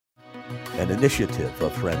an initiative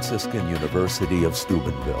of Franciscan University of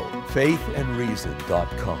Steubenville.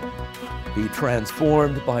 Faithandreason.com. Be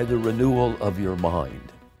transformed by the renewal of your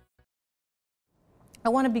mind. I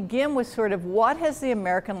want to begin with sort of what has the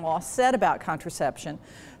American law said about contraception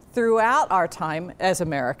throughout our time as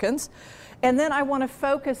Americans. And then I want to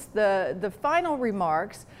focus the final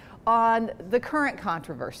remarks on the current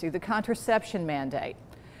controversy, the contraception mandate.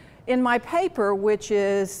 In my paper, which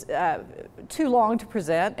is too long to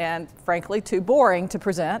present and frankly too boring to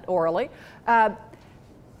present orally, I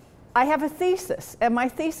have a thesis, and my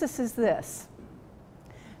thesis is this: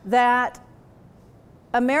 that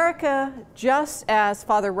America, just as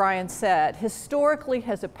Father Ryan said, historically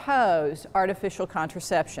has opposed artificial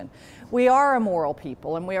contraception. We are a moral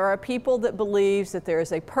people, and we are a people that believes that there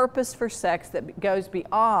is a purpose for sex that goes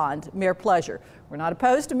beyond mere pleasure. We're not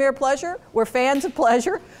opposed to mere pleasure, we're fans of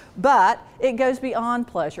pleasure, but it goes beyond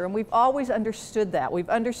pleasure, and we've always understood that. We've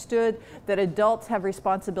understood that adults have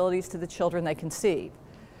responsibilities to the children they conceive.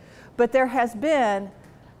 But there has been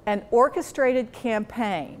an orchestrated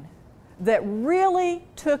campaign that really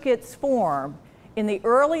took its form in the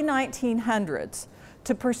early 1900s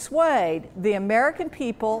to persuade the American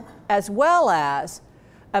people as well as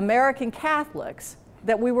American Catholics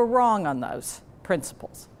that we were wrong on those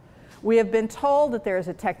principles. We have been told that there is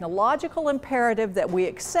a technological imperative that we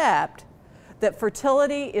accept, that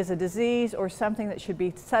fertility is a disease or something that should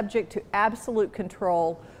be subject to absolute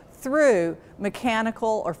control through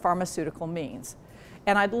mechanical or pharmaceutical means.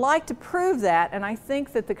 And I'd like to prove that, and I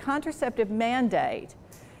think that the contraceptive mandate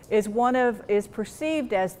is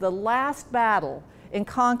perceived as the last battle in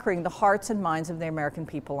conquering the hearts and minds of the American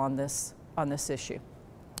people on this issue.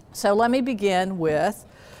 So let me begin with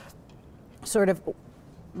sort of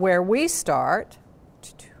where we start.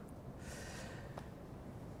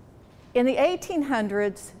 In the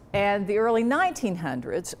 1800s and the early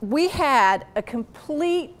 1900s, we had a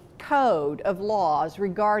complete code of laws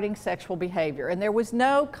regarding sexual behavior, and there was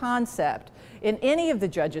no concept in any of the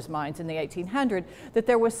judges' minds in the 1800s that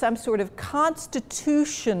there was some sort of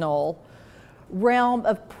constitutional realm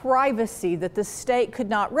of privacy that the state could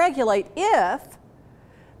not regulate if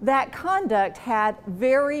that conduct had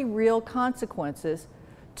very real consequences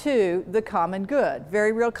to the common good,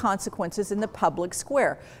 very real consequences in the public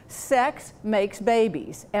square. Sex makes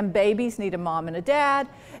babies, and babies need a mom and a dad,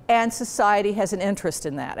 and society has an interest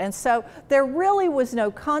in that. And so there really was no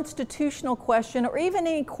constitutional question or even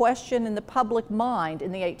any question in the public mind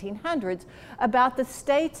in the 1800s about the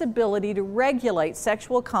state's ability to regulate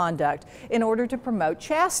sexual conduct in order to promote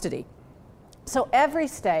chastity. So every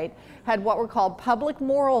state had what were called public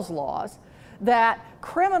morals laws that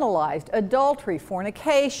criminalized adultery,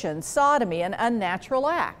 fornication, sodomy, and unnatural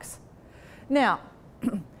acts. Now,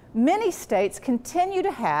 many states continue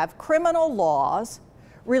to have criminal laws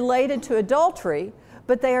related to adultery,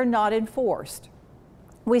 but they are not enforced.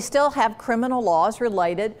 We still have criminal laws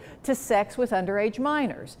related to sex with underage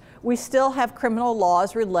minors. We still have criminal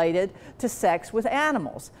laws related to sex with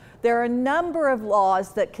animals. There are a number of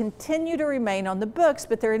laws that continue to remain on the books,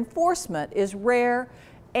 but their enforcement is rare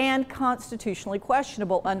and constitutionally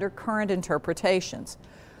questionable under current interpretations.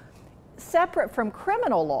 Separate from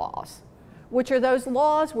criminal laws, which are those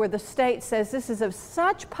laws where the state says this is of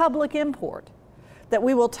such public import that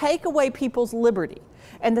we will take away people's liberty,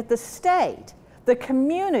 and that the state, the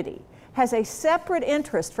community, has a separate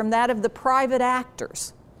interest from that of the private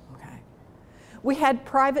actors. We had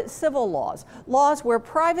private civil laws, laws where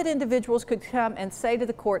private individuals could come and say to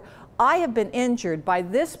the court, I have been injured by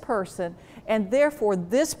this person, and therefore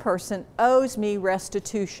this person owes me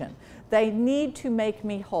restitution. They need to make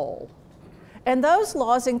me whole. And those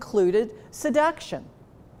laws included seduction,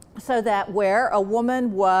 so that where a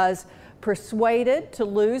woman was persuaded to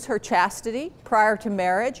lose her chastity prior to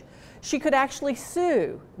marriage, she could actually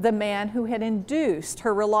sue the man who had induced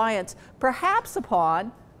her reliance, perhaps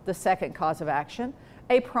upon the second cause of action,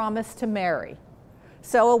 a promise to marry.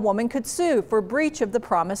 So a woman could sue for breach of the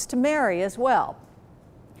promise to marry as well.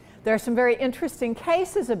 There are some very interesting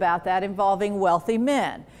cases about that involving wealthy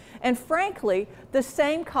men. And frankly, the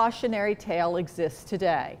same cautionary tale exists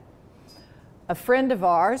today. A friend of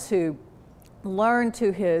ours who learned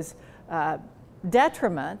to his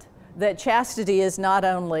detriment that chastity is not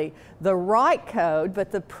only the right code,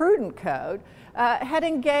 but the prudent code, had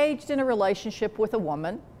engaged in a relationship with a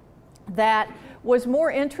woman that was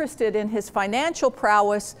more interested in his financial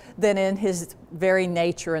prowess than in his very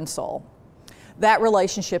nature and soul. That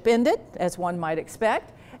relationship ended, as one might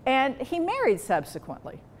expect, and he married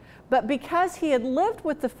subsequently. But because he had lived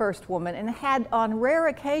with the first woman and had on rare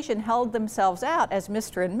occasion held themselves out as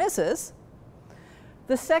Mr. and Mrs.,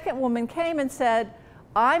 the second woman came and said,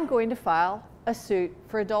 I'm going to file a suit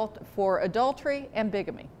for adultery and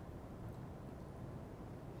bigamy.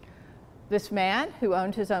 This man, who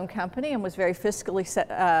owned his own company and was very fiscally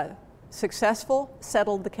successful,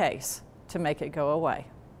 settled the case to make it go away.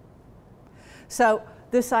 So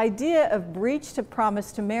this idea of breach of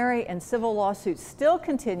promise to marry and civil lawsuits still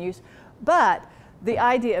continues, but the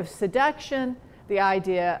idea of seduction, the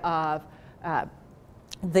idea of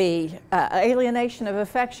alienation of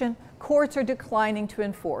affection, courts are declining to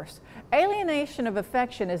enforce. Alienation of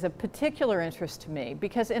affection is of particular interest to me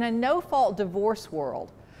because in a no-fault divorce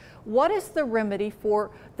world, what is the remedy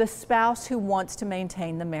for the spouse who wants to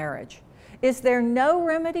maintain the marriage? Is there no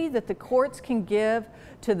remedy that the courts can give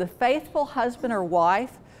to the faithful husband or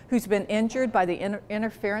wife who's been injured by the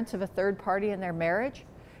interference of a third party in their marriage?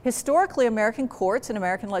 Historically, American courts and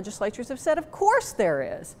American legislatures have said, of course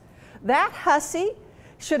there is. That hussy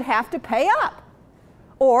should have to pay up,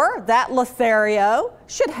 or that Lothario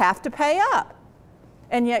should have to pay up.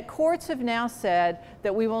 And yet courts have now said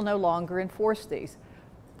that we will no longer enforce these.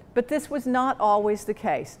 But this was not always the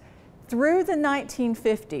case. Through the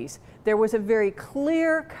 1950s, there was a very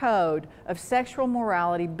clear code of sexual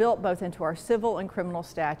morality built both into our civil and criminal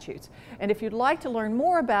statutes. And if you'd like to learn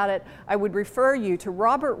more about it, I would refer you to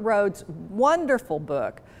Robert Rhodes' wonderful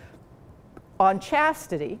book on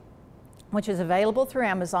chastity, which is available through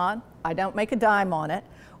Amazon. I don't make a dime on it.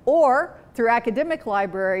 Or through academic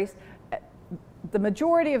libraries. The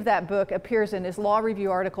majority of that book appears in his law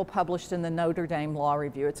review article published in the Notre Dame Law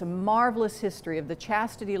Review. It's a marvelous history of the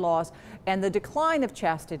chastity laws and the decline of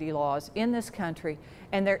chastity laws in this country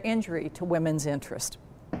and their injury to women's interest.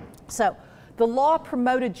 So the law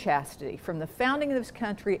promoted chastity from the founding of this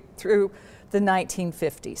country through the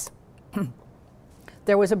 1950s.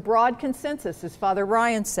 There was a broad consensus, as Father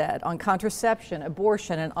Ryan said, on contraception,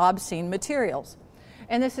 abortion, and obscene materials.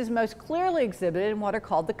 And this is most clearly exhibited in what are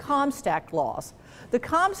called the Comstock laws. The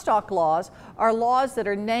Comstock laws are laws that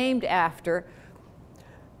are named after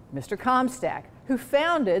Mr. Comstock, who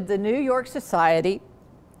founded the New York Society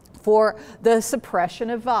for the Suppression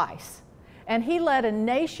of Vice. And he led a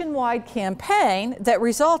nationwide campaign that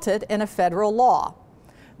resulted in a federal law.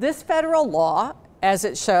 This federal law, as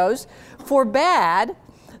it shows, forbade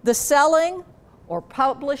the selling or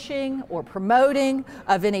publishing or promoting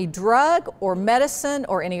of any drug or medicine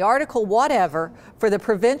or any article whatever for the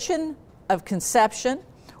prevention of conception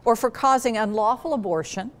or for causing unlawful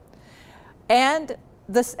abortion, and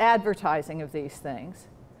this advertising of these things,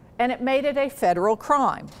 and it made it a federal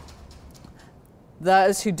crime.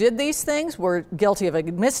 Those who did these things were guilty of a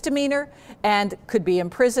misdemeanor and could be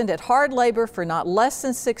imprisoned at hard labor for not less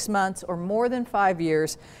than 6 months or more than 5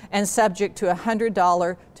 years and subject to a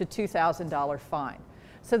 $100 to $2,000 fine.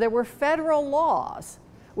 So there were federal laws,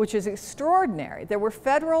 which is extraordinary. There were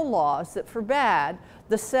federal laws that forbade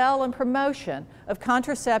the sale and promotion of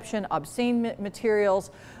contraception, obscene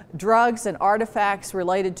materials, drugs and artifacts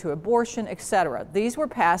related to abortion, etc. These were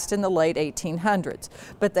passed in the late 1800s,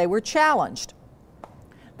 but they were challenged.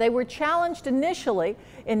 They were challenged initially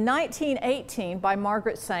in 1918 by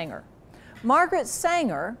Margaret Sanger. Margaret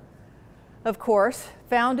Sanger, of course,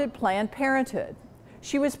 founded Planned Parenthood.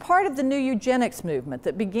 She was part of the new eugenics movement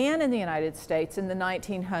that began in the United States in the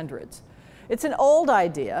 1900s. It's an old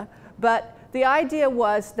idea, but the idea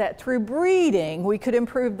was that through breeding we could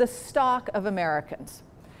improve the stock of Americans.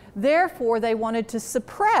 Therefore, they wanted to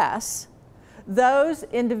suppress those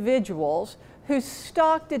individuals whose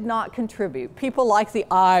stock did not contribute, people like the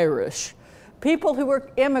Irish, people who were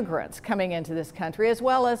immigrants coming into this country, as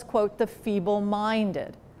well as, quote, the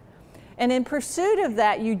feeble-minded. And in pursuit of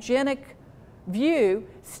that eugenic view,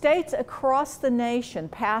 states across the nation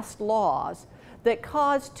passed laws that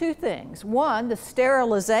caused two things. One, the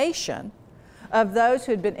sterilization of those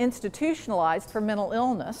who had been institutionalized for mental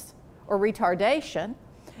illness or retardation,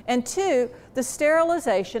 and two, the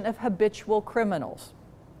sterilization of habitual criminals.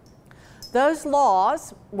 Those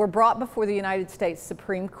laws were brought before the United States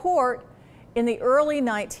Supreme Court in the early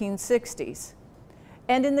 1960s.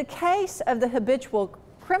 And in the case of the habitual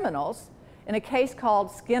criminals, in a case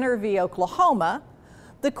called Skinner v. Oklahoma,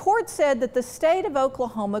 the court said that the state of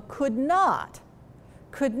Oklahoma could not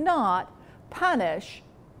punish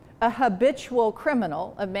a habitual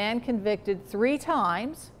criminal, a man convicted 3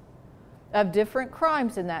 times of different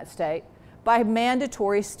crimes in that state, by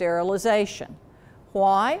mandatory sterilization.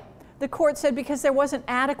 Why? The court said because there wasn't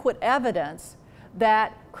adequate evidence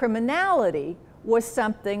that criminality was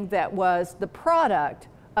something that was the product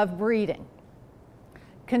of breeding.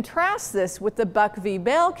 Contrast this with the Buck v.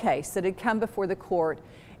 Bell case that had come before the court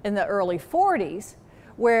in the early 40s,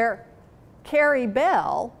 where Carrie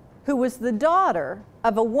Bell who was the daughter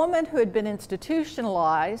of a woman who had been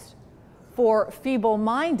institutionalized for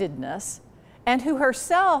feeble-mindedness and who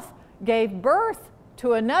herself gave birth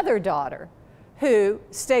to another daughter who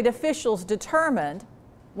state officials determined,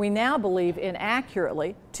 we now believe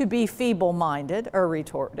inaccurately, to be feeble-minded or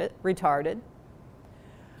retarded.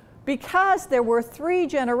 Because there were 3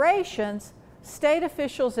 generations, state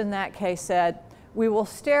officials in that case said, we will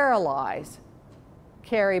sterilize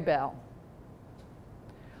Carrie Bell.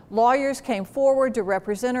 Lawyers came forward to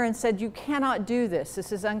represent her and said, you cannot do this.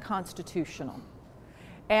 This is unconstitutional.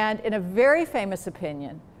 And in a very famous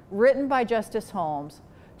opinion, written by Justice Holmes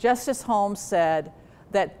said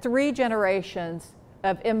that 3 generations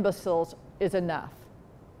of imbeciles is enough,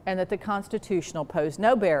 and that the Constitution posed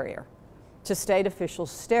no barrier to state officials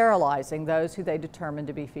sterilizing those who they determined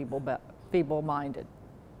to be feeble-minded.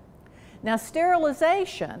 Now,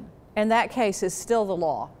 sterilization, in that case, is still the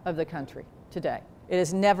law of the country today. It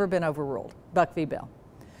has never been overruled, Buck v. Bell.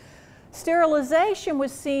 Sterilization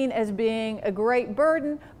was seen as being a great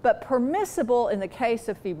burden, but permissible in the case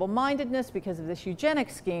of feeble-mindedness because of this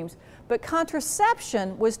eugenics schemes, but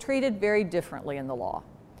contraception was treated very differently in the law.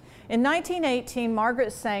 In 1918,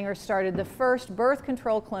 Margaret Sanger started the first birth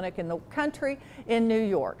control clinic in the country in New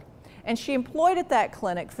York, and she employed at that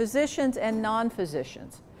clinic physicians and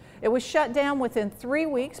non-physicians. It was shut down within 3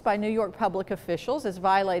 weeks by New York public officials as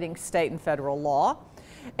violating state and federal law.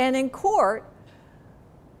 And in court,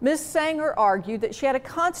 Ms. Sanger argued that she had a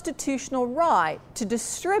constitutional right to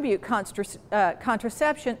distribute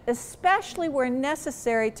contraception, especially where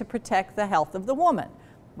necessary to protect the health of the woman.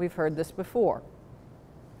 We've heard this before.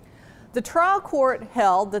 The trial court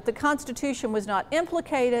held that the Constitution was not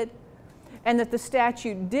implicated and that the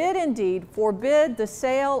statute did indeed forbid the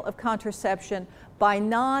sale of contraception by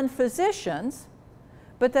non-physicians,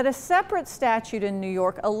 but that a separate statute in New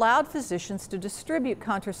York allowed physicians to distribute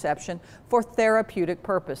contraception for therapeutic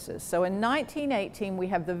purposes. So in 1918, we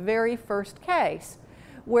have the very first case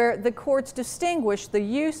where the courts distinguished the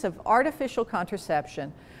use of artificial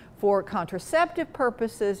contraception for contraceptive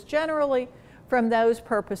purposes generally from those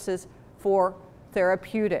purposes for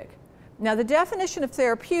therapeutic. Now, the definition of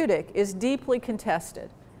therapeutic is deeply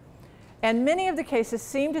contested. And many of the cases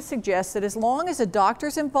seem to suggest that as long as a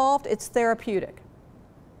doctor's involved, it's therapeutic,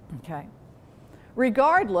 okay?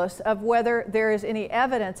 Regardless of whether there is any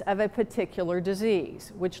evidence of a particular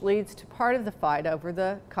disease, which leads to part of the fight over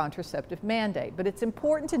the contraceptive mandate. But it's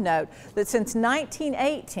important to note that since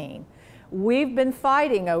 1918, we've been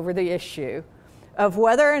fighting over the issue of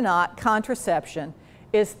whether or not contraception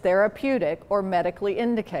is therapeutic or medically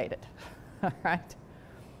indicated, all right?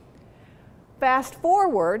 Fast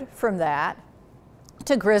forward from that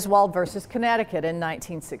to Griswold versus Connecticut in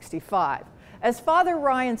 1965. As Father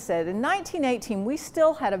Ryan said, in 1918, we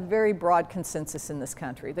still had a very broad consensus in this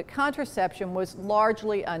country that contraception was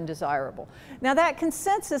largely undesirable. Now, that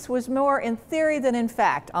consensus was more in theory than in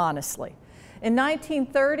fact, honestly. In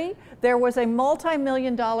 1930, there was a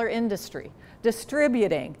multi-million-dollar industry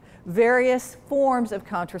distributing various forms of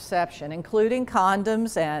contraception, including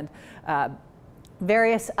condoms and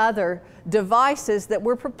various other devices that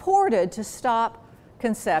were purported to stop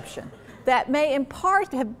conception. That may in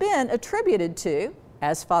part have been attributed to,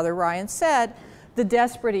 as Father Ryan said, the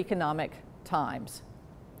desperate economic times.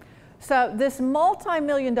 So this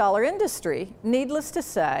multi-million-dollar industry, needless to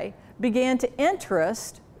say, began to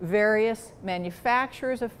interest various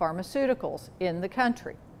manufacturers of pharmaceuticals in the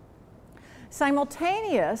country.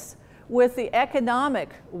 Simultaneous with the economic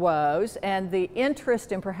woes and the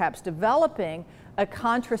interest in perhaps developing a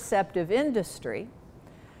contraceptive industry,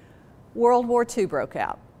 World War II broke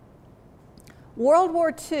out. World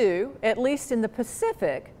War II, at least in the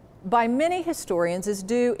Pacific, by many historians is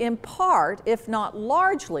due in part, if not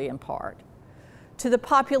largely in part, to the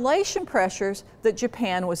population pressures that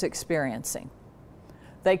Japan was experiencing.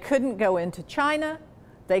 They couldn't go into China,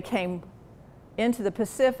 they came into the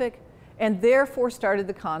Pacific, and therefore started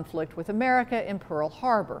the conflict with America in Pearl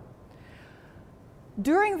Harbor.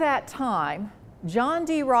 During that time, John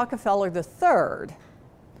D. Rockefeller III,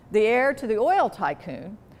 the heir to the oil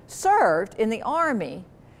tycoon, served in the Army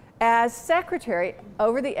as secretary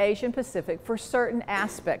over the Asian Pacific for certain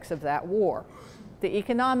aspects of that war, the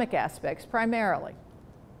economic aspects primarily.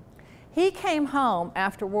 He came home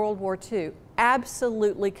after World War II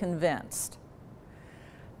absolutely convinced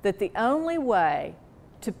that the only way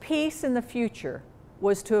to peace in the future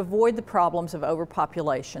was to avoid the problems of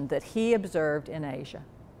overpopulation that he observed in Asia.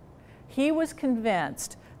 He was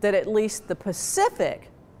convinced that at least the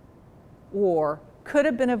Pacific War could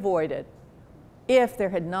have been avoided if there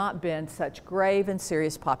had not been such grave and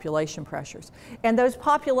serious population pressures. And those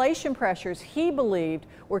population pressures, he believed,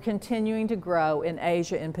 were continuing to grow in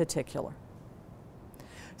Asia in particular.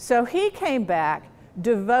 So he came back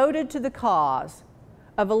devoted to the cause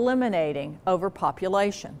of eliminating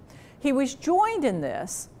overpopulation. He was joined in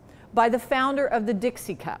this by the founder of the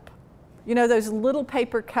Dixie Cup. You know those little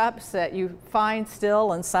paper cups that you find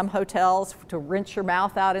still in some hotels to rinse your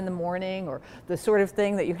mouth out in the morning, or the sort of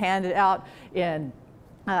thing that you handed out in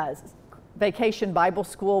vacation Bible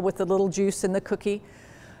school with the little juice and the cookie.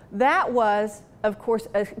 That was, of course,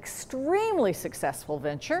 an extremely successful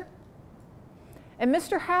venture. And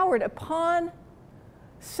Mr. Howard, upon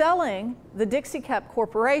selling the Dixie Cup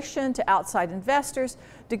Corporation to outside investors,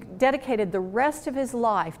 dedicated the rest of his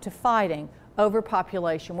life to fighting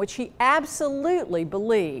overpopulation, which he absolutely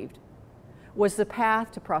believed was the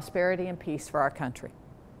path to prosperity and peace for our country.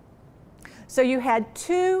 So you had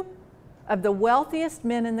two of the wealthiest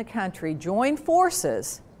men in the country join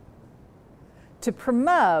forces to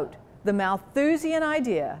promote the Malthusian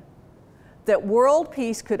idea that world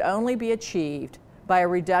peace could only be achieved by a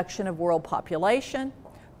reduction of world population,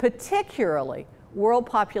 particularly world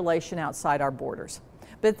population outside our borders.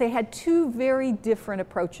 But they had two very different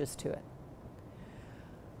approaches to it.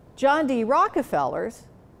 John D. Rockefeller's,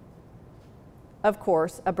 of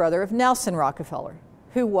course, a brother of Nelson Rockefeller,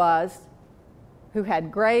 who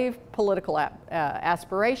had grave political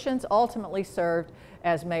aspirations, ultimately served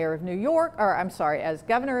as mayor of New York, or I'm sorry, as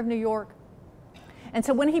governor of New York. And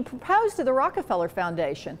so when he proposed to the Rockefeller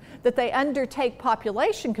Foundation that they undertake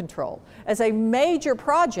population control as a major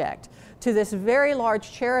project to this very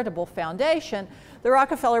large charitable foundation, the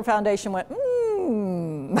Rockefeller Foundation went,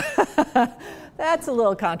 that's a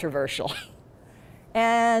little controversial.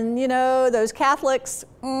 And you know, those Catholics,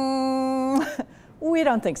 we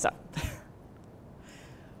don't think so.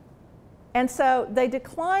 And so they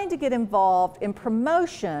declined to get involved in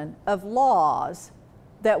promotion of laws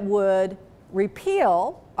that would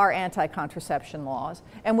repeal our anti-contraception laws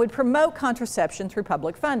and would promote contraception through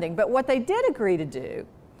public funding. But what they did agree to do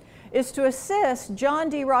is to assist John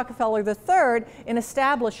D. Rockefeller III in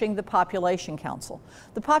establishing the Population Council.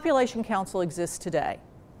 The Population Council exists today.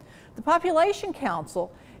 The Population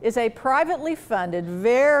Council is a privately funded,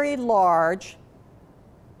 very large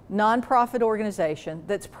nonprofit organization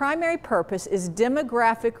that's primary purpose is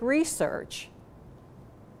demographic research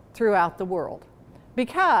throughout the world.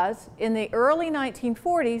 Because in the early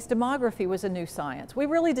 1940s, demography was a new science. We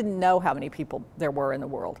really didn't know how many people there were in the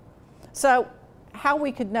world. So how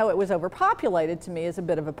we could know it was overpopulated to me is a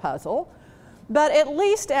bit of a puzzle. But at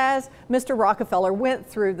least as Mr. Rockefeller went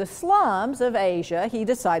through the slums of Asia, he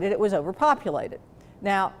decided it was overpopulated.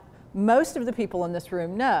 Now, most of the people in this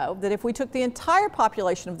room know that if we took the entire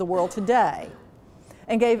population of the world today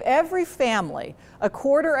and gave every family a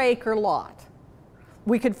quarter-acre lot,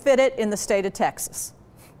 we could fit it in the state of Texas.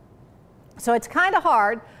 So it's kind of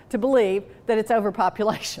hard to believe that it's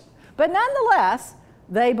overpopulation. But nonetheless,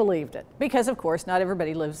 they believed it, because of course not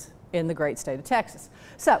everybody lives in the great state of Texas.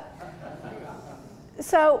 So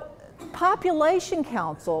Population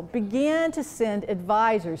Council began to send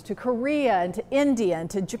advisors to Korea and to India and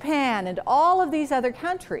to Japan and all of these other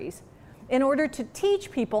countries in order to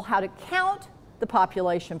teach people how to count the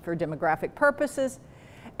population for demographic purposes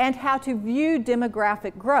and how to view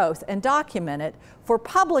demographic growth and document it for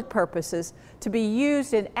public purposes to be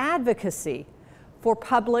used in advocacy for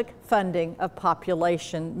public funding of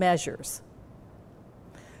population measures.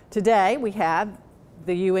 Today we have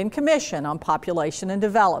the UN Commission on Population and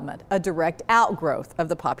Development, a direct outgrowth of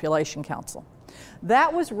the Population Council.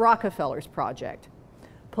 That was Rockefeller's project.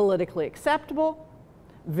 Politically acceptable,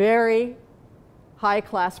 very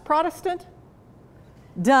high-class Protestant,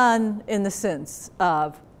 done in the sense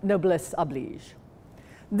of noblesse oblige.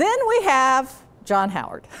 Then we have John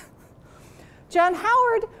Howard. John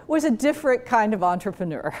Howard was a different kind of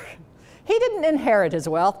entrepreneur. He didn't inherit his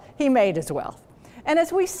wealth, he made his wealth. And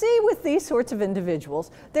as we see with these sorts of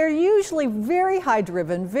individuals, they're usually very high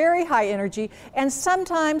driven, very high energy, and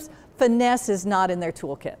sometimes finesse is not in their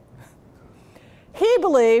toolkit. He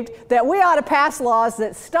believed that we ought to pass laws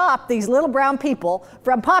that stop these little brown people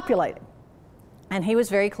from populating. And he was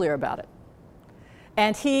very clear about it.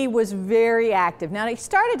 And he was very active. Now, he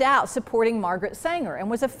started out supporting Margaret Sanger and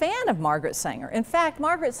was a fan of Margaret Sanger. In fact,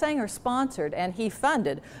 Margaret Sanger sponsored and he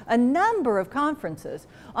funded a number of conferences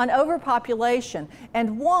on overpopulation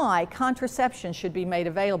and why contraception should be made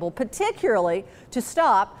available, particularly to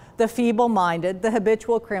stop the feeble-minded, the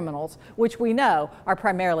habitual criminals, which we know are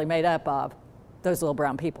primarily made up of those little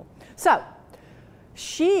brown people. So,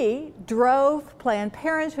 she drove Planned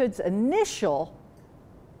Parenthood's initial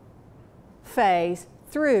phase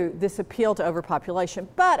through this appeal to overpopulation.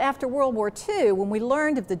 But after World War II, when we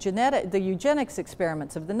learned of the eugenics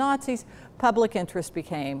experiments of the Nazis, public interest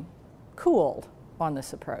became cooled on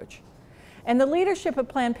this approach. And the leadership of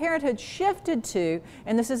Planned Parenthood shifted to,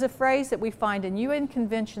 and this is a phrase that we find in UN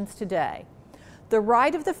conventions today, the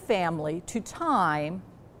right of the family to time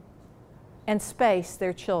and space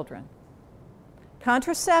their children.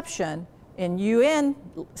 Contraception, in UN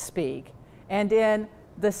speak, and in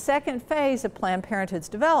the second phase of Planned Parenthood's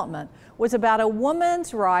development, was about a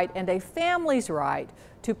woman's right and a family's right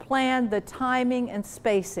to plan the timing and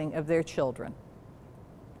spacing of their children.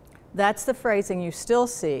 That's the phrasing you still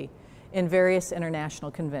see in various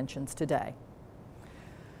international conventions today.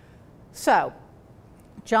 So,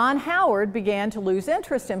 John Howard began to lose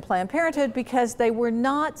interest in Planned Parenthood because they were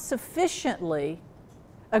not sufficiently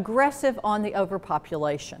aggressive on the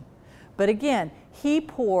overpopulation. But again, he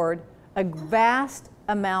poured a vast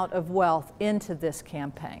amount of wealth into this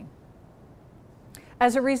campaign.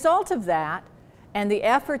 As a result of that, and the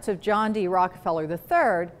efforts of John D. Rockefeller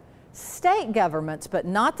III, state governments, but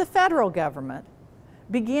not the federal government,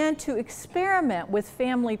 began to experiment with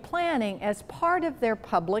family planning as part of their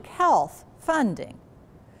public health funding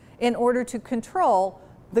in order to control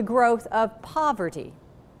the growth of poverty.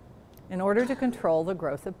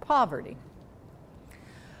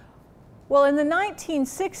 Well, in the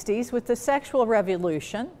 1960s, with the sexual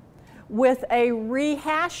revolution, with a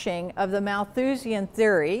rehashing of the Malthusian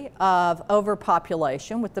theory of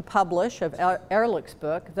overpopulation with the publish of Ehrlich's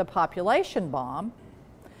book, The Population Bomb,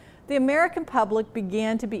 the American public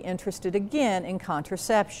began to be interested again in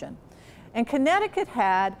contraception. And Connecticut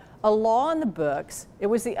had a law in the books, it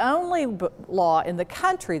was the only law in the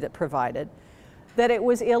country that provided that it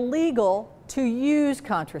was illegal to use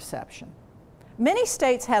contraception. Many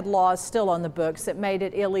states had laws still on the books that made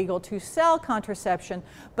it illegal to sell contraception,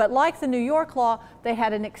 but like the New York law, they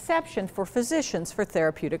had an exception for physicians for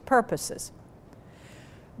therapeutic purposes.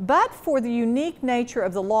 But for the unique nature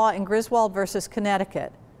of the law in Griswold versus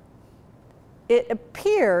Connecticut, it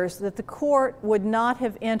appears that the court would not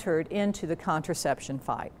have entered into the contraception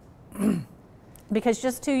fight. Because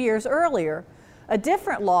just 2 years earlier, a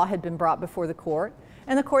different law had been brought before the court,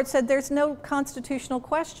 and the court said, there's no constitutional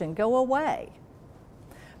question, go away.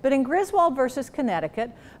 But in Griswold versus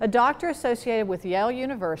Connecticut, a doctor associated with Yale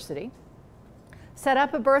University set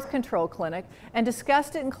up a birth control clinic and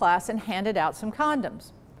discussed it in class and handed out some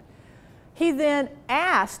condoms. He then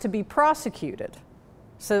asked to be prosecuted.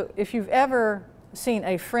 So if you've ever seen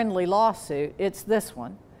a friendly lawsuit, it's this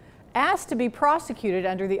one. Asked to be prosecuted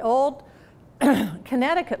under the old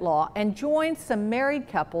Connecticut law and joined some married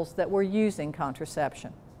couples that were using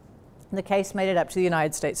contraception. The case made it up to the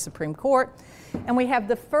United States Supreme Court, and we have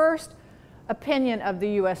the first opinion of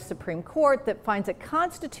the U.S. Supreme Court that finds a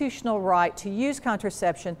constitutional right to use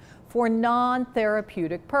contraception for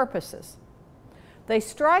non-therapeutic purposes. They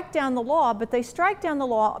strike down the law, but they strike down the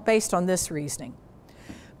law based on this reasoning.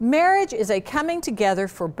 Marriage is a coming together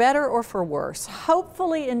for better or for worse,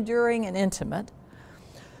 hopefully enduring and intimate,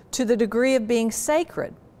 to the degree of being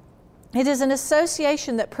sacred. It is an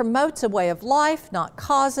association that promotes a way of life, not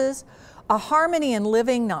causes, a harmony in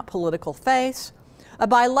living, not political faiths, a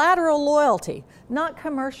bilateral loyalty, not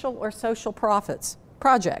commercial or social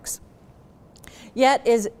projects. Yet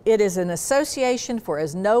it is an association for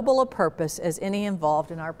as noble a purpose as any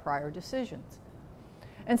involved in our prior decisions.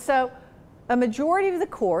 And so a majority of the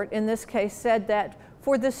court in this case said that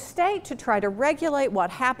for the state to try to regulate what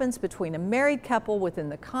happens between a married couple within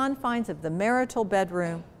the confines of the marital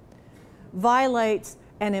bedroom violates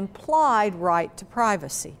an implied right to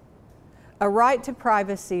privacy. A right to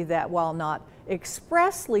privacy that, while not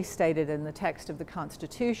expressly stated in the text of the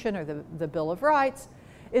Constitution or the Bill of Rights,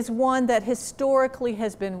 is one that historically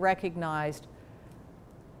has been recognized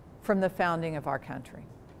from the founding of our country.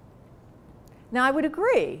 Now, I would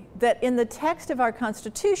agree that in the text of our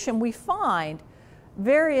Constitution we find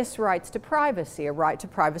various rights to privacy, a right to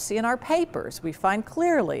privacy in our papers we find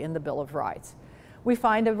clearly in the Bill of Rights. We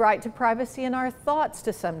find a right to privacy in our thoughts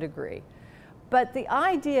to some degree. But the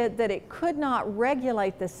idea that it could not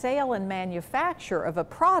regulate the sale and manufacture of a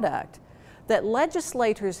product that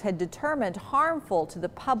legislators had determined harmful to the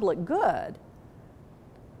public good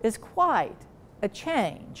is quite a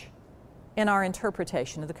change in our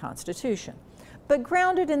interpretation of the Constitution, but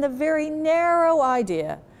grounded in the very narrow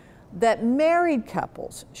idea that married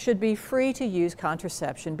couples should be free to use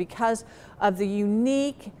contraception because of the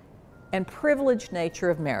unique and privileged nature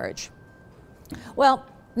of marriage. Well,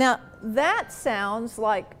 now that sounds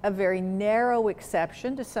like a very narrow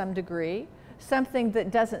exception to some degree, something that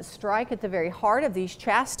doesn't strike at the very heart of these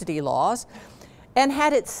chastity laws. And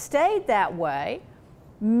had it stayed that way,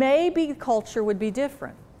 maybe culture would be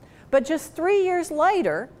different. But just 3 years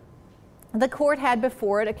later, the court had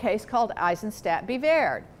before it a case called Eisenstadt v.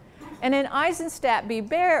 Baird. And in Eisenstadt v.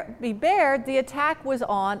 Baird, the attack was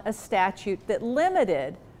on a statute that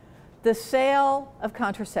limited the sale of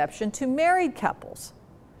contraception to married couples.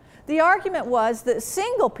 The argument was that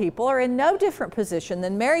single people are in no different position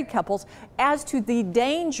than married couples as to the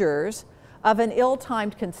dangers of an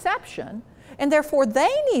ill-timed conception, and therefore they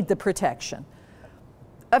need the protection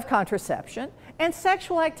of contraception, and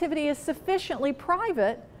sexual activity is sufficiently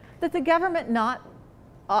private that the government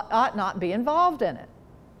ought not be involved in it.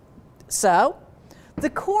 So the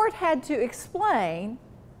court had to explain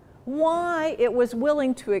why it was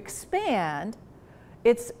willing to expand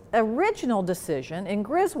its original decision in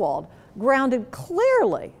Griswold, grounded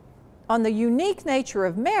clearly on the unique nature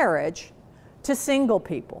of marriage, to single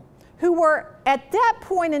people who were at that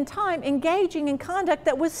point in time engaging in conduct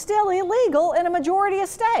that was still illegal in a majority of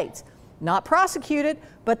states. Not prosecuted,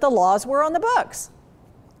 but the laws were on the books.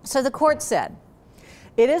 So the court said,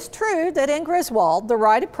 it is true that in Griswold, the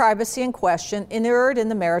right of privacy in question inured in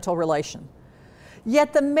the marital relation.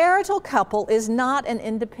 Yet the marital couple is not an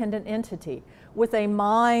independent entity with a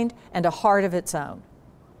mind and a heart of its own,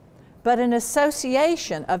 but an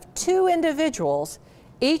association of two individuals,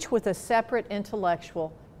 each with a separate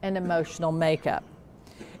intellectual and emotional makeup.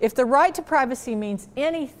 If the right to privacy means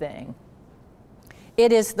anything,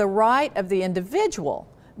 it is the right of the individual,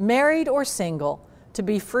 married or single, to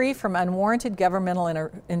be free from unwarranted governmental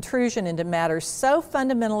intrusion into matters so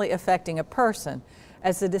fundamentally affecting a person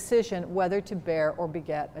as the decision whether to bear or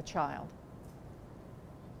beget a child.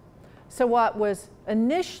 So what was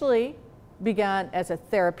initially begun as a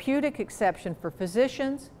therapeutic exception for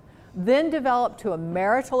physicians, then developed to a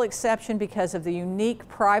marital exception because of the unique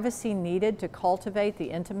privacy needed to cultivate the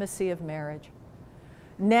intimacy of marriage,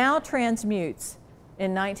 now transmutes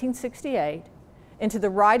in 1968 into the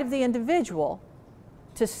right of the individual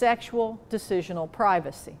to sexual decisional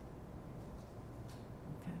privacy.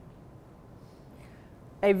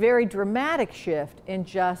 Okay. A very dramatic shift in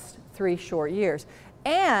just 3 short years,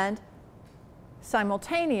 and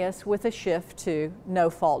simultaneous with a shift to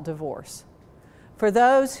no-fault divorce. For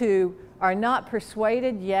those who are not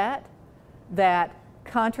persuaded yet that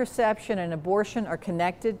contraception and abortion are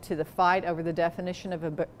connected to the fight over the definition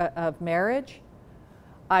of marriage,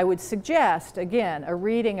 I would suggest, again, a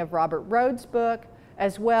reading of Robert Rhodes' book,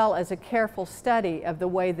 as well as a careful study of the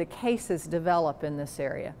way the cases develop in this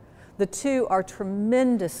area. The two are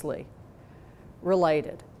tremendously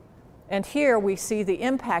related. And here we see the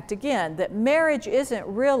impact again that marriage isn't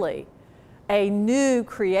really a new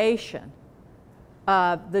creation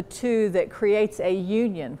of the two that creates a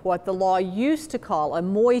union, what the law used to call a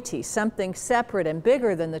moiety, something separate and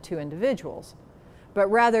bigger than the two individuals, but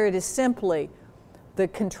rather it is simply the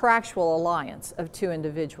contractual alliance of two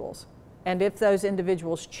individuals. And if those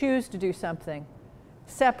individuals choose to do something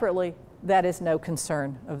separately, that is no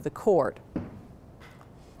concern of the court.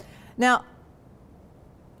 Now,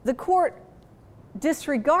 the court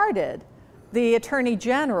disregarded the Attorney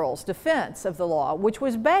General's defense of the law, which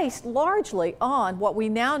was based largely on what we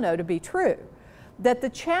now know to be true, that the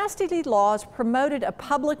chastity laws promoted a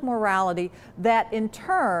public morality that in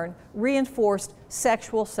turn reinforced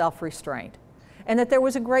sexual self-restraint, and that there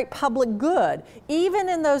was a great public good, even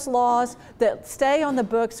in those laws that stay on the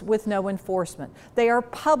books with no enforcement. They are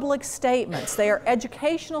public statements. They are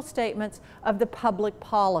educational statements of the public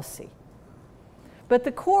policy. But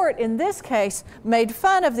the court, in this case, made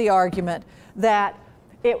fun of the argument that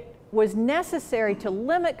it was necessary to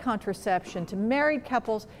limit contraception to married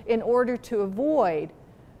couples in order to avoid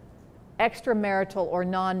extramarital or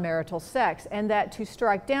non-marital sex, and that to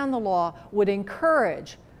strike down the law would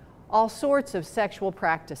encourage all sorts of sexual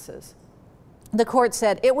practices. The court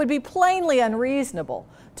said it would be plainly unreasonable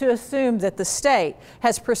to assume that the state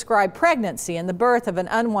has prescribed pregnancy and the birth of an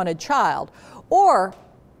unwanted child,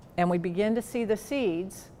 and we begin to see the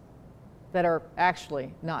seeds that are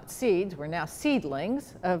actually not seeds, we're now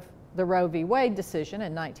seedlings of the Roe v. Wade decision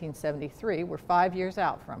in 1973. We're 5 years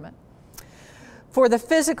out from it. For the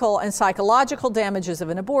physical and psychological damages of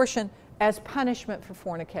an abortion as punishment for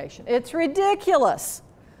fornication. It's ridiculous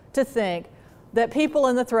to think that people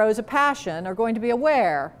in the throes of passion are going to be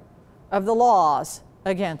aware of the laws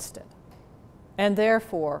against it. And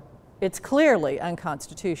therefore, it's clearly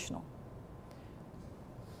unconstitutional.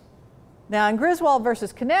 Now, in Griswold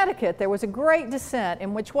versus Connecticut, there was a great dissent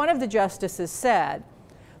in which one of the justices said,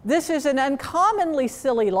 "This is an uncommonly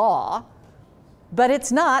silly law, but it's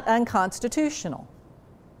not unconstitutional."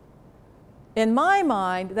 In my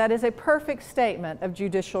mind, that is a perfect statement of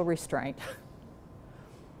judicial restraint.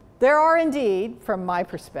 there are indeed, from my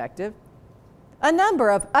perspective, a number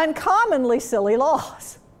of uncommonly silly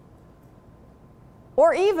laws,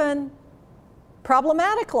 or even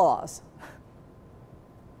problematic laws,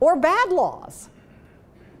 or bad laws,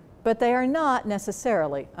 but they are not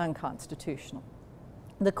necessarily unconstitutional.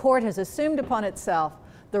 The court has assumed upon itself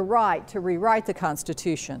the right to rewrite the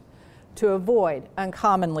Constitution to avoid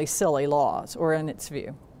uncommonly silly laws, or in its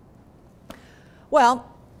view. Well,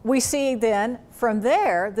 we see then from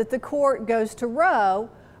there that the court goes to Roe,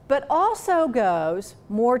 but also goes,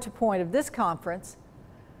 more to point of this conference,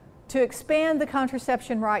 to expand the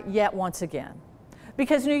contraception right yet once again.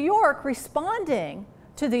 Because New York, responding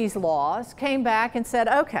to these laws, came back and said,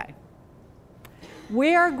 okay,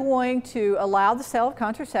 we are going to allow the sale of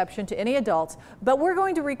contraception to any adults, but we're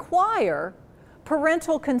going to require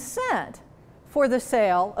parental consent for the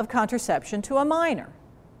sale of contraception to a minor.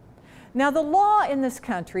 Now, the law in this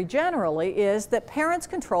country generally is that parents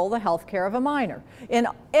control the health care of a minor in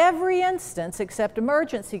every instance except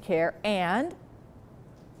emergency care and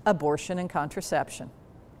abortion and contraception.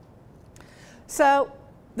 So,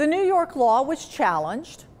 the New York law was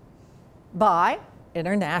challenged by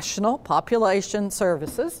International Population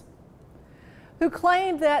Services, who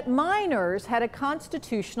claimed that minors had a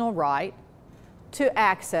constitutional right to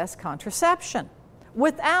access contraception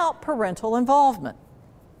without parental involvement.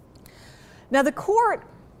 Now, the court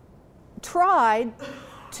tried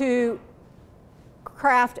to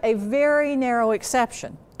craft a very narrow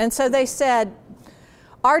exception, and so they said,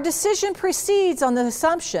 our decision proceeds on the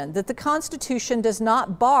assumption that the Constitution does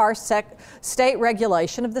not bar state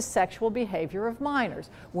regulation of the sexual behavior of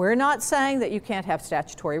minors. We're not saying that you can't have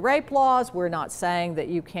statutory rape laws. We're not saying that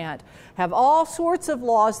you can't have all sorts of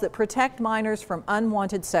laws that protect minors from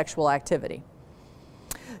unwanted sexual activity.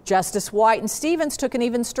 Justice White and Stevens took an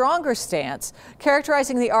even stronger stance,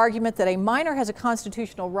 characterizing the argument that a minor has a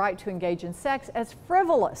constitutional right to engage in sex as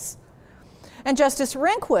frivolous. And Justice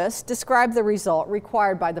Rehnquist described the result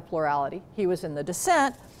required by the plurality, he was in the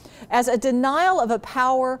dissent, as a denial of a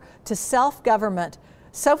power to self-government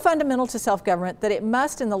so fundamental to self-government that it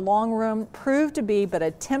must in the long run prove to be but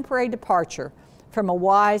a temporary departure from a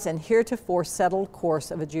wise and heretofore settled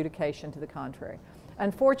course of adjudication to the contrary.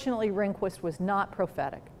 Unfortunately, Rehnquist was not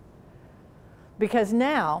prophetic, because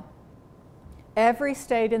now every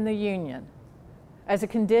state in the Union, as a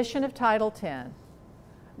condition of Title X,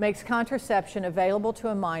 makes contraception available to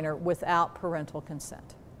a minor without parental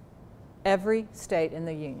consent. Every state in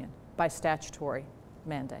the Union, by statutory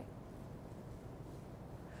mandate.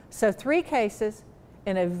 So 3 cases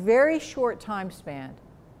in a very short time span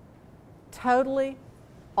totally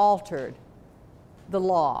altered the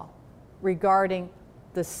law regarding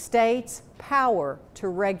the state's power to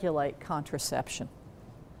regulate contraception.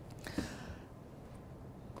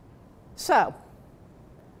 So,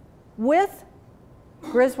 with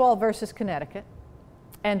Griswold versus Connecticut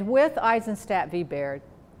and with Eisenstadt v. Baird,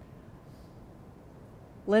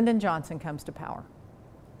 Lyndon Johnson comes to power.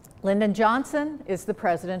 Lyndon Johnson is the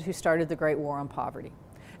president who started the Great War on Poverty.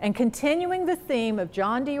 And continuing the theme of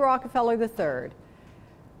John D. Rockefeller III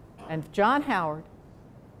and John Howard,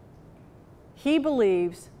 he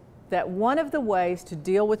believes that one of the ways to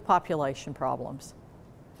deal with population problems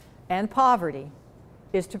and poverty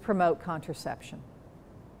is to promote contraception.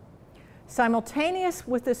 Simultaneous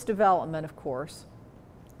with this development, of course,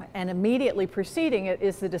 and immediately preceding it,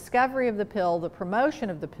 is the discovery of the pill, the promotion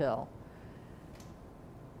of the pill,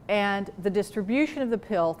 and the distribution of the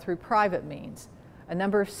pill through private means. A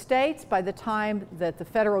number of states, by the time that the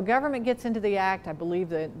federal government gets into the act, I believe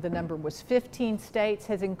the number was 15 states,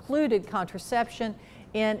 has included contraception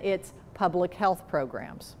in its public health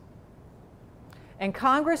programs. And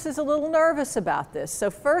Congress is a little nervous about this. So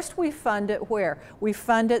first we fund it where? We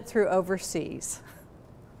fund it through overseas.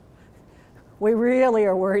 We really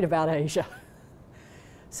are worried about Asia.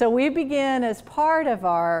 So we begin, as part of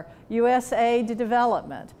our U.S. aid to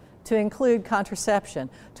development, to include contraception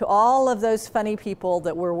to all of those funny people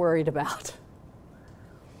that we're worried about.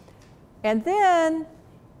 And then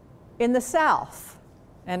in the South,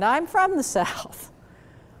 and I'm from the South,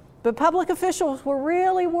 but public officials were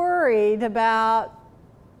really worried about,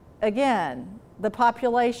 again, the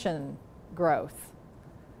population growth.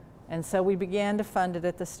 And so we began to fund it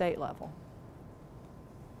at the state level.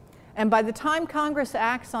 And by the time Congress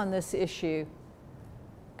acts on this issue,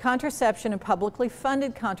 contraception and publicly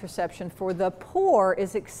funded contraception for the poor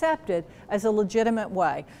is accepted as a legitimate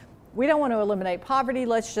way. We don't want to eliminate poverty,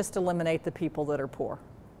 let's just eliminate the people that are poor.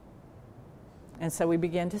 And so we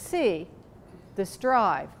begin to see this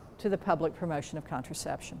drive to the public promotion of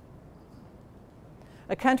contraception.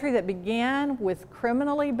 a country that began with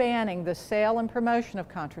criminally banning the sale and promotion of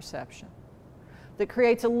contraception, that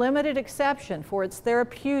creates a limited exception for its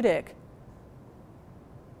therapeutic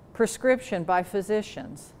prescription by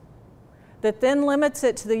physicians, that then limits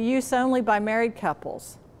it to the use only by married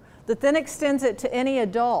couples, that then extends it to any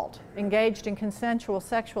adult engaged in consensual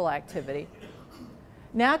sexual activity,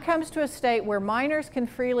 now comes to a state where minors can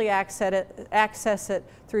freely access it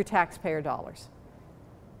through taxpayer dollars.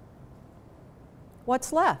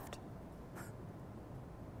 What's left?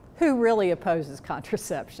 Who really opposes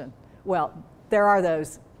contraception? Well, there are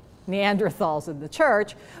those Neanderthals in the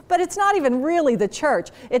church, but it's not even really the church.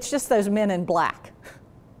 It's just those men in black.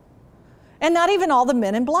 And not even all the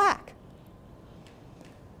men in black.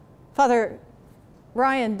 Father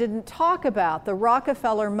Ryan didn't talk about the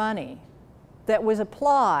Rockefeller money that was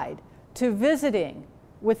applied to visiting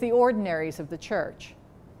with the ordinaries of the church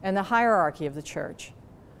and the hierarchy of the church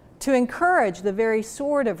to encourage the very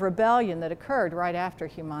sort of rebellion that occurred right after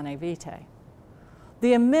Humanae Vitae.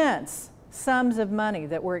 The immense sums of money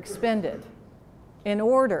that were expended in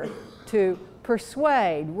order to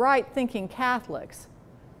persuade right-thinking Catholics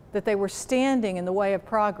that they were standing in the way of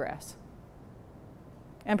progress.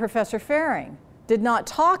 And Professor Faring did not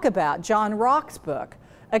talk about John Rock's book,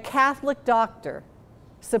 A Catholic Doctor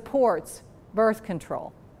Supports Birth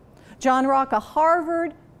Control. John Rock, a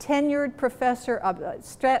Harvard tenured professor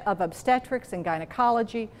of obstetrics and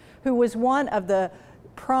gynecology, who was one of the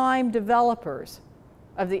prime developers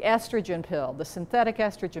of the estrogen pill, the synthetic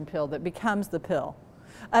estrogen pill that becomes the pill.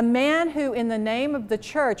 A man who, in the name of the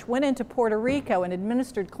church, went into Puerto Rico and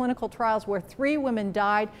administered clinical trials where 3 women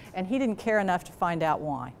died, and he didn't care enough to find out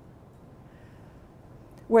why.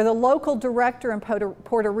 Where the local director in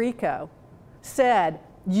Puerto Rico said,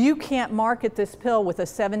 you can't market this pill with a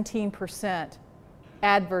 17%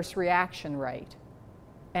 adverse reaction rate.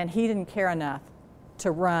 And he didn't care enough to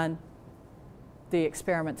run the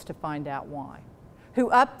experiments to find out why. Who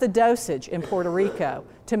upped the dosage in Puerto Rico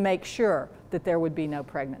to make sure that there would be no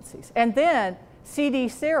pregnancies. And then C.D.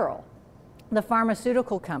 Cyril, the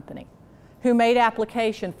pharmaceutical company, who made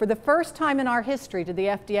application for the first time in our history to the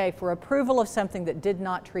FDA for approval of something that did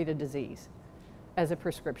not treat a disease as a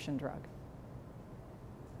prescription drug.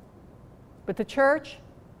 But the church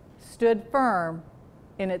stood firm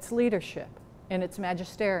in its leadership, in its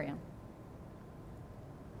magisterium.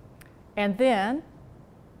 And then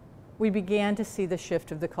we began to see the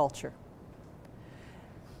shift of the culture.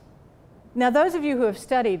 Now, those of you who have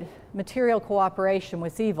studied material cooperation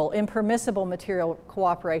with evil, impermissible material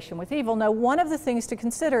cooperation with evil, know one of the things to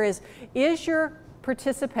consider is your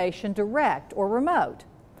participation direct or remote?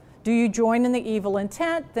 Do you join in the evil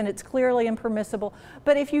intent? Then it's clearly impermissible.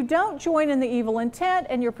 But if you don't join in the evil intent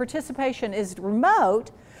and your participation is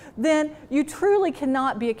remote, then you truly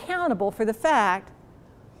cannot be accountable for the fact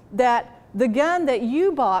that the gun that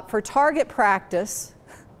you bought for target practice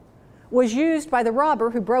was used by the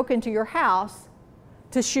robber who broke into your house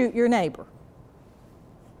to shoot your neighbor.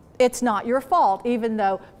 It's not your fault, even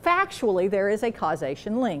though factually there is a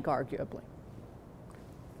causation link, arguably.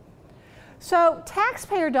 So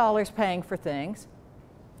taxpayer dollars paying for things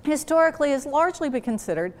historically has largely been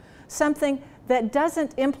considered something that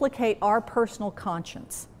doesn't implicate our personal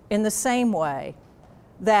conscience in the same way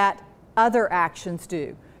that other actions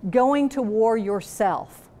do. Going to war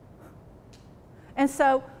yourself. And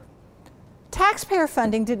so taxpayer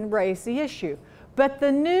funding didn't raise the issue, but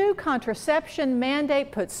the new contraception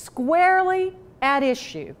mandate puts squarely at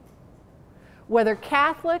issue whether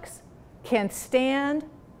Catholics can stand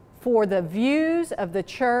for the views of the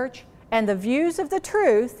church and the views of the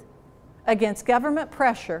truth against government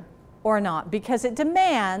pressure or not, because it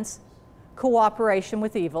demands cooperation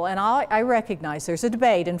with evil. And I recognize there's a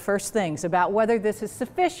debate in First Things about whether this is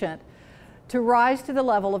sufficient to rise to the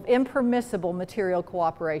level of impermissible material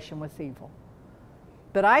cooperation with evil.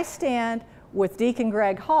 But I stand with Deacon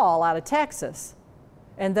Greg Hall out of Texas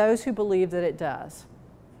and those who believe that it does.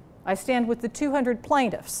 I stand with the 200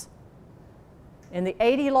 plaintiffs in the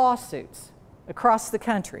 80 lawsuits across the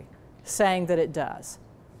country saying that it does.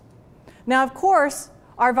 Now, of course,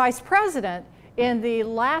 our vice president in the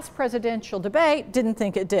last presidential debate didn't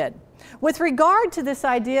think it did. With regard to this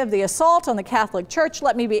idea of the assault on the Catholic Church,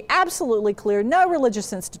 let me be absolutely clear. No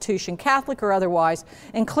religious institution, Catholic or otherwise,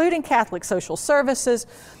 including Catholic Social Services,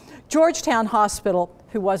 Georgetown Hospital,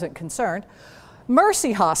 who wasn't concerned,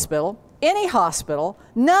 Mercy Hospital, any hospital,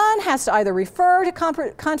 none has to either refer to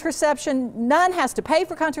contraception, none has to pay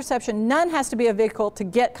for contraception, none has to be a vehicle to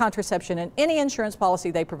get contraception in any insurance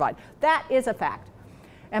policy they provide. That is a fact.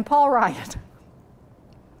 And Paul Ryan.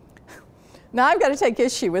 Now I've got to take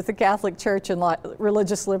issue with the Catholic Church and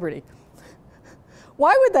religious liberty.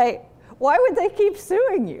 Why would they keep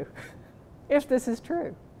suing you if this is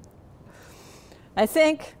true? I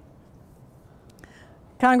think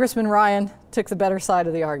Congressman Ryan took the better side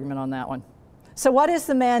of the argument on that one. So what is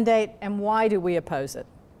the mandate and why do we oppose it?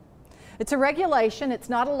 It's a regulation, it's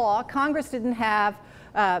not a law. Congress didn't have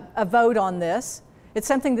a vote on this. It's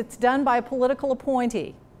something that's done by a political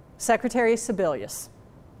appointee, Secretary Sebelius.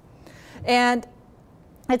 And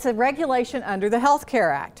it's a regulation under the Health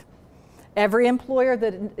Care Act. Every employer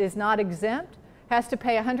that is not exempt has to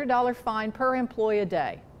pay a $100 fine per employee a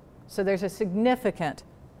day. So there's a significant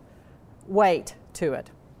weight to it.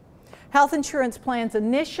 Health insurance plans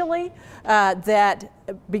initially that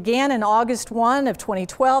began in August 1 of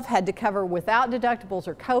 2012 had to cover without deductibles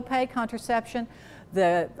or copay contraception.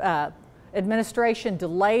 The administration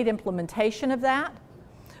delayed implementation of that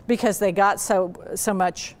because they got so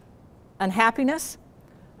much unhappiness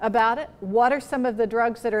about it. What are some of the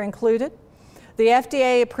drugs that are included? The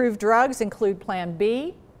FDA approved drugs include Plan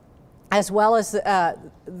B, as well as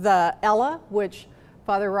the Ella, which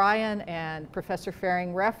Father Ryan and Professor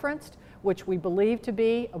Faring referenced, which we believe to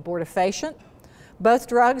be abortifacient. Both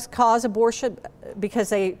drugs cause abortion because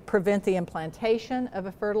they prevent the implantation of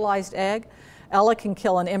a fertilized egg. Ella can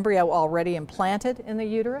kill an embryo already implanted in the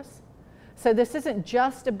uterus. So this isn't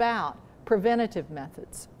just about preventative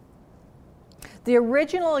methods. The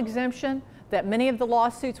original exemption that many of the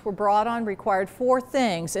lawsuits were brought on required 4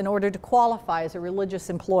 things in order to qualify as a religious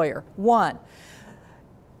employer. 1,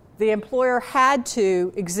 the employer had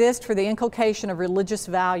to exist for the inculcation of religious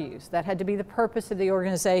values. That had to be the purpose of the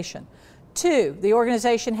organization. 2, the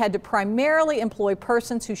organization had to primarily employ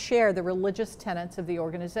persons who share the religious tenets of the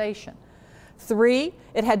organization. 3,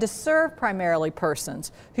 it had to serve primarily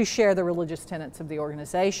persons who share the religious tenets of the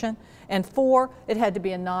organization. And 4, it had to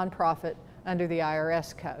be a nonprofit under the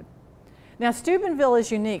IRS code. Now, Steubenville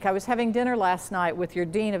is unique. I was having dinner last night with your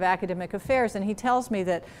Dean of Academic Affairs, and he tells me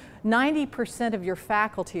that 90% of your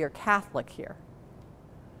faculty are Catholic here.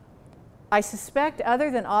 I suspect other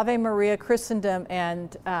than Ave Maria, Christendom,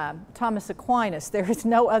 and Thomas Aquinas, there is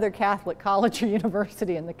no other Catholic college or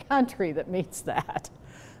university in the country that meets that.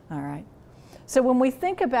 All right. So when we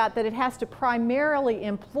think about that it has to primarily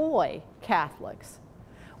employ Catholics,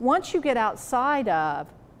 once you get outside of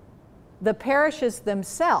the parishes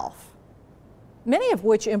themselves, many of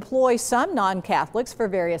which employ some non-Catholics for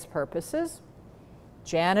various purposes,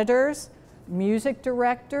 janitors, music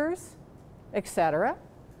directors, etc.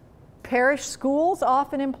 Parish schools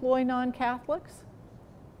often employ non-Catholics.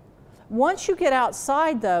 Once you get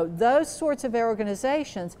outside, though, those sorts of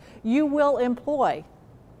organizations, you will employ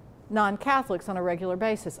non-Catholics on a regular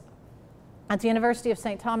basis. At the University of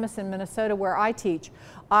St. Thomas in Minnesota, where I teach,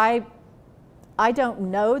 I don't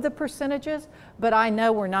know the percentages, but I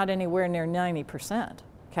know we're not anywhere near 90%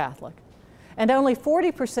 Catholic. And only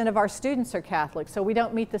 40% of our students are Catholic, so we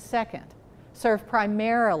don't meet the second. Serve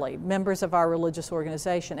primarily members of our religious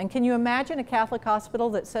organization. And can you imagine a Catholic hospital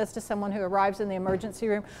that says to someone who arrives in the emergency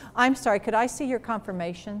room, "I'm sorry, could I see your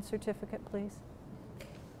confirmation certificate, please?"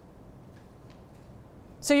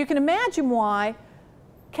 So you can imagine why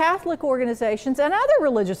Catholic organizations and other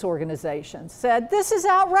religious organizations said, this is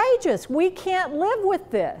outrageous. We can't live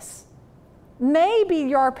with this.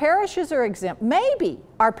 Maybe our parishes are exempt. Maybe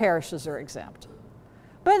our parishes are exempt.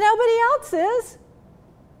 But nobody else is.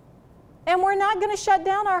 And we're not going to shut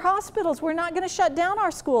down our hospitals. We're not going to shut down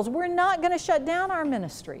our schools. We're not going to shut down our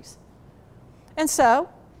ministries. And so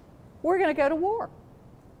we're going to go to war.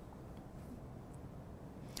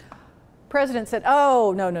 President said,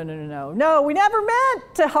 oh, no, we never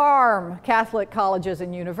meant to harm Catholic colleges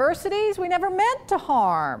and universities. We never meant to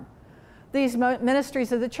harm these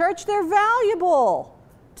ministries of the church. They're valuable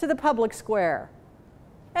to the public square.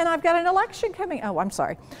 And I've got an election coming. Oh, I'm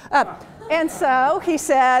sorry. And so he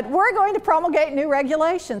said, we're going to promulgate new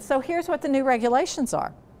regulations. So here's what the new regulations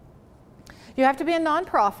are. You have to be a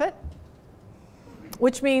nonprofit,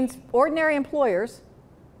 which means ordinary employers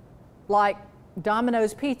like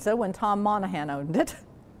Domino's Pizza, when Tom Monahan owned it,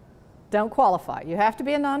 don't qualify. You have to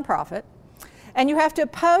be a nonprofit. And you have to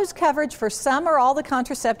oppose coverage for some or all the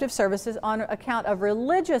contraceptive services on account of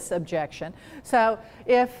religious objection. So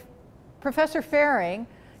if Professor Faring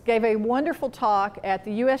gave a wonderful talk at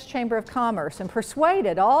the U.S. Chamber of Commerce and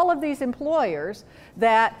persuaded all of these employers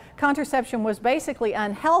that contraception was basically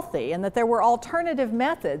unhealthy and that there were alternative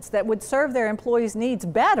methods that would serve their employees' needs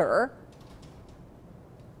better,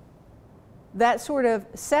 that sort of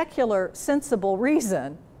secular, sensible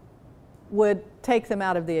reason would take them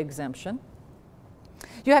out of the exemption.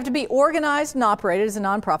 You have to be organized and operated as a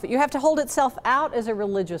nonprofit. You have to hold itself out as a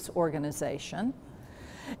religious organization.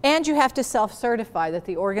 And you have to self-certify that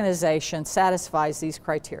the organization satisfies these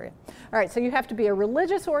criteria. All right, so you have to be a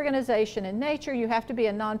religious organization in nature, you have to be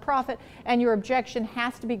a nonprofit, and your objection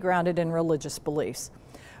has to be grounded in religious beliefs.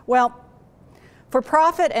 Well,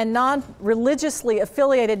 for-profit and non-religiously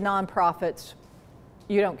affiliated nonprofits,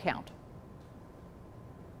 you don't count.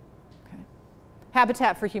 Okay.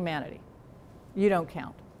 Habitat for Humanity, you don't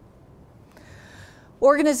count.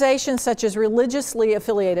 Organizations such as religiously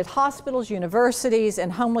affiliated hospitals, universities,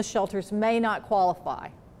 and homeless shelters may not qualify,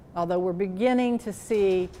 although we're beginning to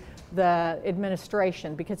see the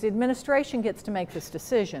administration, because the administration gets to make this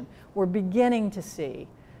decision, we're beginning to see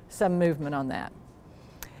some movement on that.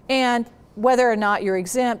 And whether or not you're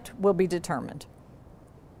exempt will be determined.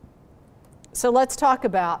 So let's talk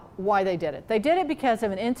about why they did it. They did it because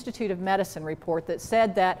of an Institute of Medicine report that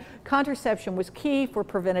said that contraception was key for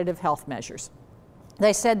preventative health measures.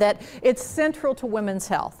 They said that it's central to women's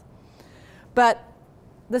health. But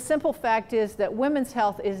the simple fact is that women's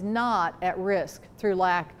health is not at risk through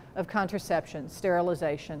lack of contraception,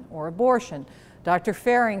 sterilization, or abortion. Dr.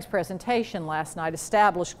 Faring's presentation last night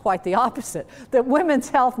established quite the opposite, that women's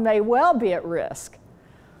health may well be at risk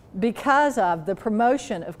because of the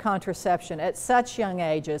promotion of contraception at such young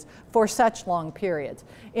ages for such long periods.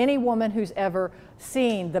 Any woman who's ever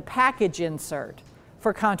seen the package insert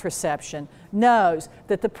for contraception knows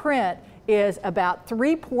that the print is about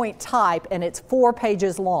 3-point type and it's 4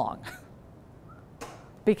 pages long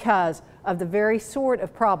because of the very sort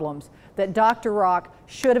of problems that Dr. Rock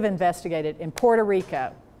should have investigated in Puerto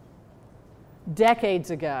Rico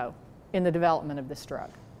decades ago in the development of this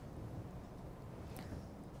drug.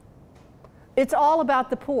 It's all about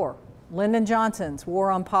the poor. Lyndon Johnson's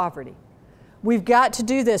War on Poverty. We've got to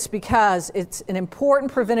do this because it's an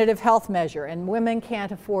important preventative health measure and women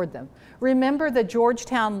can't afford them. Remember the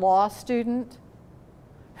Georgetown law student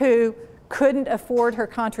who couldn't afford her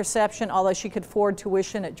contraception although she could afford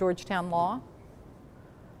tuition at Georgetown Law?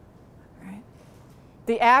 Right.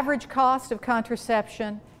 The average cost of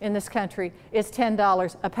contraception in this country is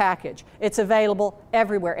 $10 a package. It's available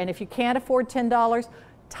everywhere, and if you can't afford $10,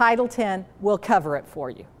 Title X will cover it for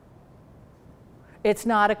you. It's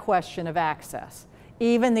not a question of access.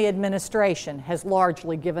 Even the administration has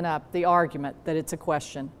largely given up the argument that it's a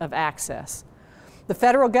question of access. The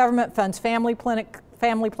federal government funds family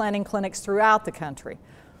planning clinics throughout the country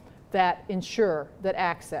that ensure that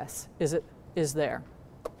access is there.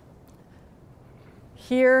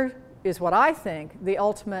 Here is what I think the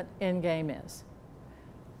ultimate end game is.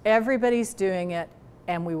 Everybody's doing it,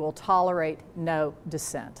 and we will tolerate no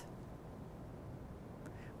dissent.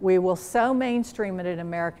 We will so mainstream it in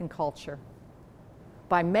American culture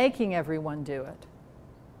by making everyone do it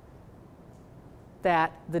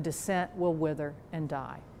that the dissent will wither and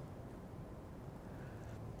die.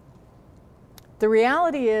 The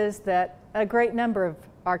reality is that a great number of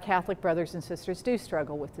our Catholic brothers and sisters do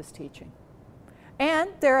struggle with this teaching. And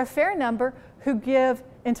there are a fair number who give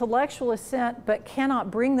intellectual assent but cannot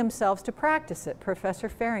bring themselves to practice it. Professor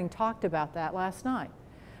Faring talked about that last night.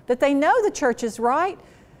 That they know the church is right,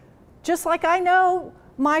 just like I know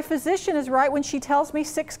my physician is right when she tells me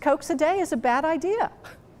 6 Cokes a day is a bad idea.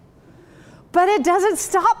 But it doesn't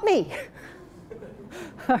stop me.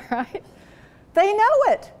 All right? They know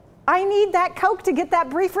it. I need that Coke to get that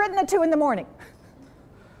brief written at 2 in the morning.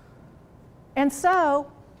 And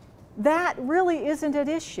so that really isn't at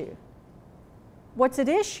issue. What's at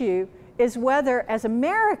issue is whether, as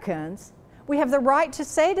Americans, we have the right to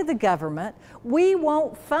say to the government, we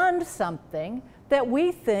won't fund something that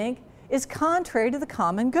we think is contrary to the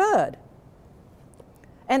common good.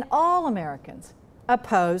 And all Americans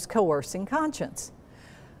oppose coercing conscience.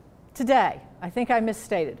 Today, I think I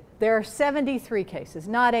misstated, there are 73 cases,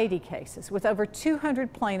 not 80 cases, with over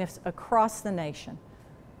 200 plaintiffs across the nation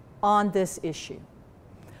on this issue.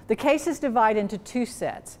 The cases divide into 2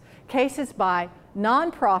 sets. Cases by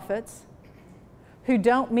nonprofits who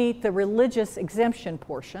don't meet the religious exemption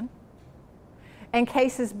portion, and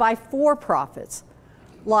cases by for-profits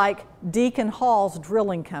like Deacon Hall's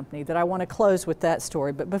Drilling Company, that I want to close with that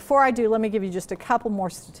story. But before I do, let me give you just a couple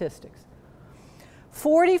more statistics.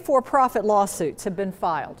 40 for-profit lawsuits have been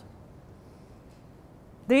filed.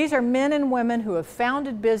 These are men and women who have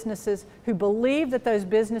founded businesses, who believe that those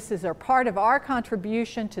businesses are part of our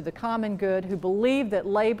contribution to the common good, who believe that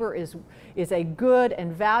labor is a good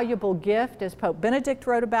and valuable gift, as Pope Benedict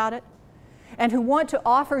wrote about it, and who want to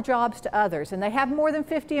offer jobs to others. And they have more than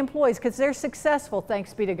 50 employees because they're successful,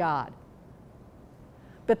 thanks be to God.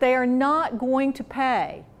 But they are not going to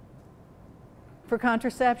pay for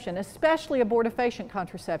contraception, especially abortifacient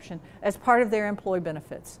contraception, as part of their employee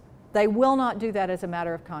benefits. They will not do that as a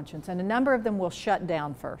matter of conscience, and a number of them will shut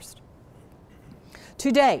down first.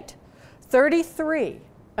 To date, 33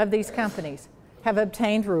 of these companies have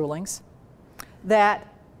obtained rulings that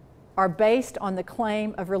are based on the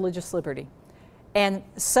claim of religious liberty. And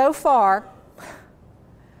so far,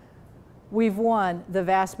 we've won the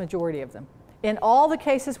vast majority of them. In all the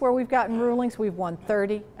cases where we've gotten rulings, we've won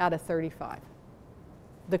 30 out of 35.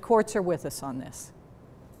 The courts are with us on this.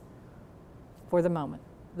 For the moment,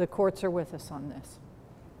 the courts are with us on this.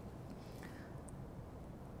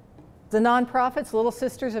 The nonprofits, Little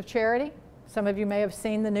Sisters of Charity, some of you may have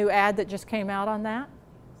seen the new ad that just came out on that,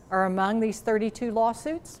 are among these 32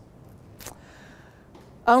 lawsuits.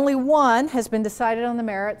 Only one has been decided on the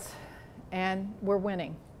merits, and we're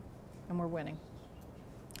winning. And we're winning.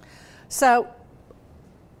 So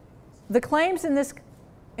the claims in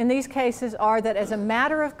these cases are that as a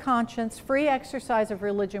matter of conscience, free exercise of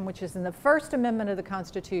religion, which is in the First Amendment of the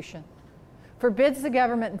Constitution, forbids the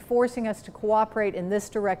government enforcing us to cooperate in this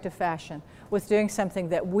directive fashion with doing something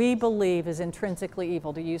that we believe is intrinsically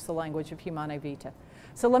evil, to use the language of Humanae Vitae.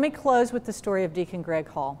 So let me close with the story of Deacon Greg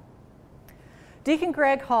Hall. Deacon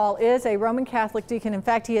Greg Hall is a Roman Catholic deacon. In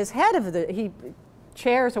fact, he is head of he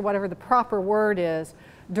chairs, or whatever the proper word is,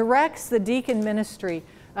 directs the deacon ministry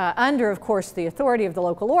under, of course, the authority of the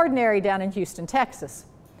local ordinary down in Houston, Texas.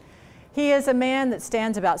 He is a man that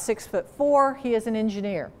stands about 6'4". He is an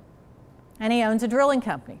engineer, and he owns a drilling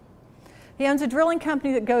company. He owns a drilling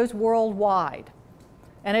company that goes worldwide,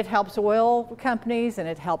 and it helps oil companies, and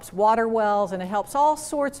it helps water wells, and it helps all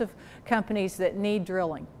sorts of companies that need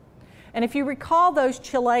drilling. And if you recall those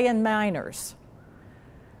Chilean miners,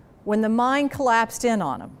 when the mine collapsed in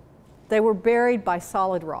on them, they were buried by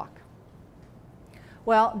solid rock.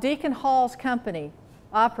 Well, Deacon Hall's company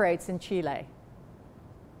operates in Chile.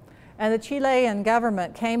 And the Chilean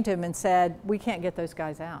government came to him and said, we can't get those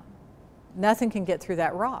guys out. Nothing can get through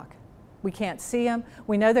that rock. We can't see them.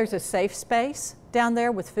 We know there's a safe space down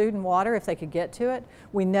there with food and water if they could get to it.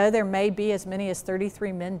 We know there may be as many as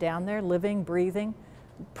 33 men down there living, breathing,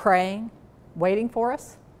 praying, waiting for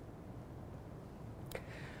us.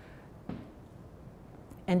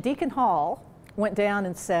 And Deacon Hall went down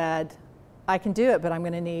and said, I can do it, but I'm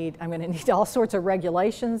going to need all sorts of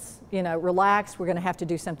regulations, relax. We're going to have to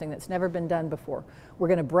do something that's never been done before. We're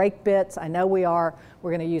going to break bits. I know we are.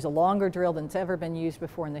 We're going to use a longer drill than's ever been used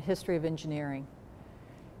before in the history of engineering.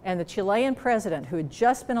 And the Chilean president, who had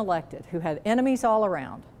just been elected, who had enemies all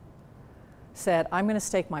around, said, I'm going to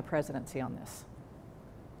stake my presidency on this.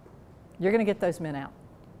 You're going to get those men out.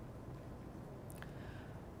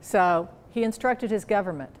 So he instructed his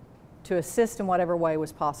government to assist in whatever way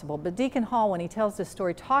was possible. But Deacon Hall, when he tells this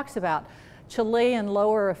story, talks about Chilean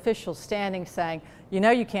lower officials standing saying,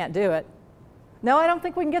 you can't do it. No, I don't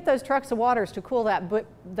think we can get those trucks of waters to cool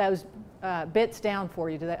those bits down for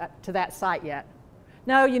you to that site yet.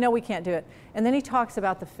 No, we can't do it. And then he talks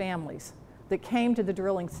about the families that came to the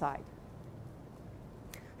drilling site,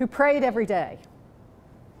 who prayed every day.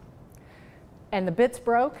 And the bits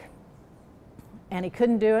broke, and he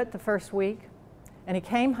couldn't do it the first week. And he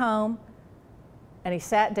came home, and he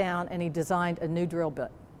sat down, and he designed a new drill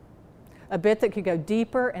bit. A bit that could go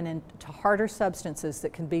deeper and into harder substances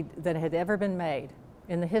that had ever been made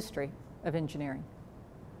in the history of engineering.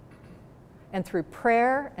 And through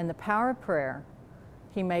prayer and the power of prayer,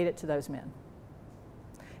 he made it to those men.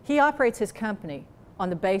 He operates his company on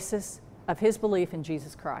the basis of his belief in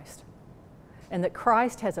Jesus Christ, and that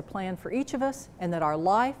Christ has a plan for each of us, and that our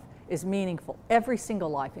life is meaningful, every single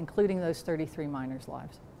life, including those 33 miners'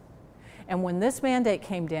 lives. And when this mandate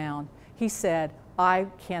came down, he said, I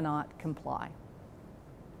cannot comply.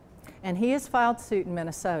 And he has filed suit in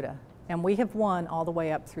Minnesota, and we have won all the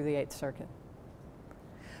way up through the 8th Circuit.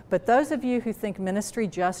 But those of you who think ministry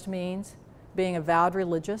just means being avowed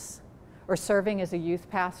religious, or serving as a youth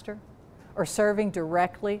pastor, or serving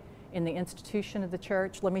directly in the institution of the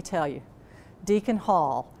church, let me tell you, Deacon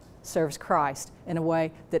Hall serves Christ in a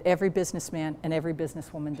way that every businessman and every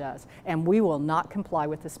businesswoman does. And we will not comply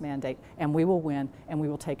with this mandate, and we will win, and we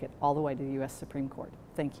will take it all the way to the U.S. Supreme Court.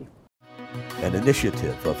 Thank you. An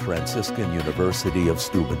initiative of Franciscan University of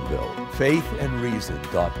Steubenville.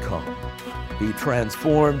 Faithandreason.com. Be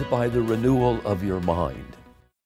transformed by the renewal of your mind.